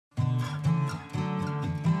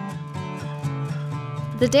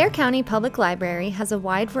The Dare County Public Library has a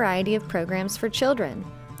wide variety of programs for children.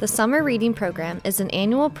 The Summer Reading Program is an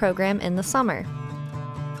annual program in the summer.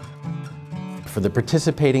 For the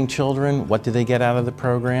participating children, what do they get out of the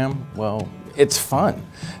program? Well, it's fun.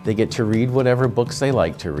 They get to read whatever books they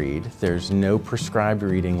like to read. There's no prescribed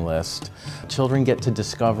reading list. Children get to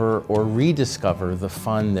discover or rediscover the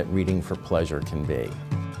fun that reading for pleasure can be.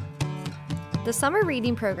 The Summer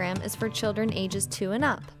Reading Program is for children ages 2 and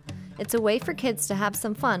up. It's a way for kids to have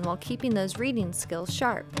some fun while keeping those reading skills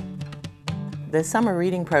sharp. The summer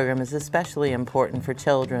reading program is especially important for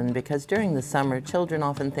children because during the summer, children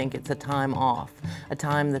often think it's a time off, a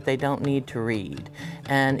time that they don't need to read.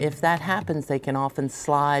 And if that happens, they can often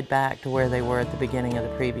slide back to where they were at the beginning of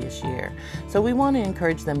the previous year. So we want to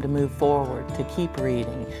encourage them to move forward, to keep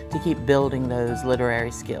reading, to keep building those literary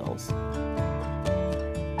skills.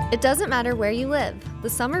 It doesn't matter where you live. The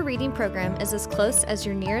Summer Reading Program is as close as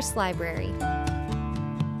your nearest library.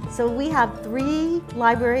 So we have 3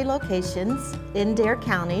 library locations in Dare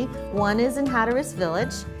County. One is in Hatteras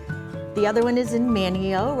Village. The other one is in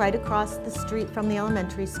Manteo, right across the street from the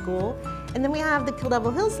elementary school. And then we have the Kill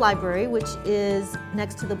Devil Hills Library, which is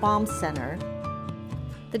next to the Baum Center.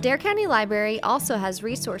 The Dare County Library also has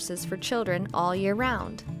resources for children all year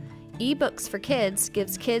round. eBooks for Kids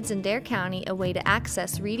gives kids in Dare County a way to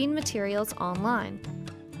access reading materials online.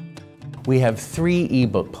 We have 3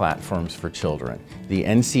 ebook platforms for children. The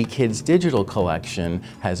NC Kids Digital Collection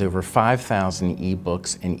has over 5,000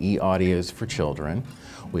 ebooks and e-audios for children.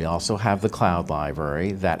 We also have the Cloud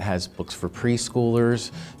Library that has books for preschoolers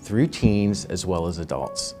through teens as well as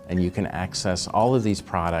adults. And you can access all of these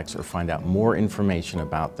products or find out more information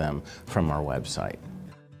about them from our website.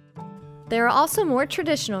 There are also more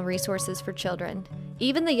traditional resources for children,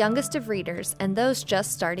 even the youngest of readers and those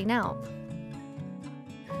just starting out.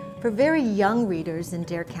 For very young readers in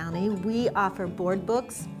Dare County, we offer board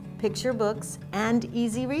books, picture books, and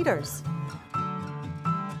easy readers.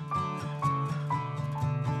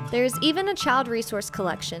 There's even a child resource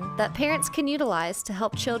collection that parents can utilize to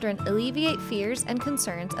help children alleviate fears and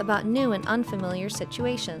concerns about new and unfamiliar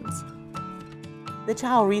situations. The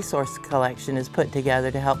Child Resource Collection is put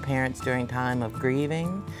together to help parents during time of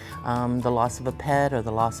grieving, the loss of a pet or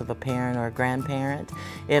the loss of a parent or a grandparent.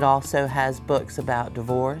 It also has books about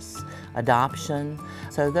divorce, adoption.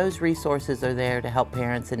 So those resources are there to help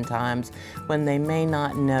parents in times when they may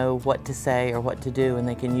not know what to say or what to do, and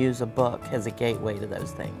they can use a book as a gateway to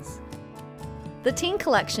those things. The Teen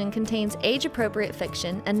Collection contains age-appropriate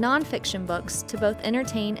fiction and nonfiction books to both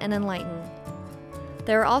entertain and enlighten.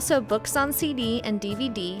 There are also books on CD and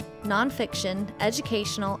DVD, nonfiction,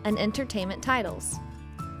 educational, and entertainment titles.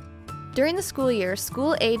 During the school year,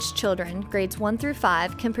 school-aged children, grades 1 through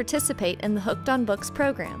 5, can participate in the Hooked on Books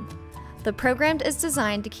program. The program is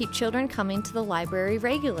designed to keep children coming to the library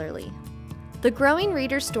regularly. The Growing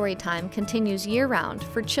Reader Storytime continues year-round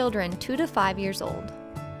for children 2 to 5 years old.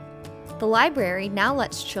 The library now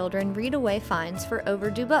lets children read away fines for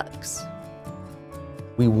overdue books.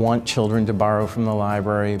 We want children to borrow from the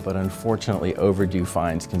library, but unfortunately overdue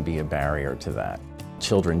fines can be a barrier to that.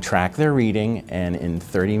 Children track their reading, and in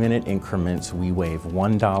 30-minute increments we waive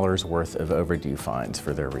 $1 worth of overdue fines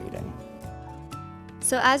for their reading.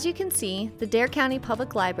 So as you can see, the Dare County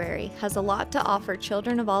Public Library has a lot to offer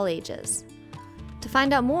children of all ages. To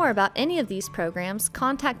find out more about any of these programs,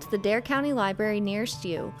 contact the Dare County Library nearest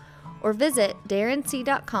you or visit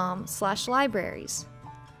darenc.com/libraries.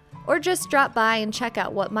 Or just drop by and check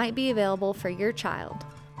out what might be available for your child.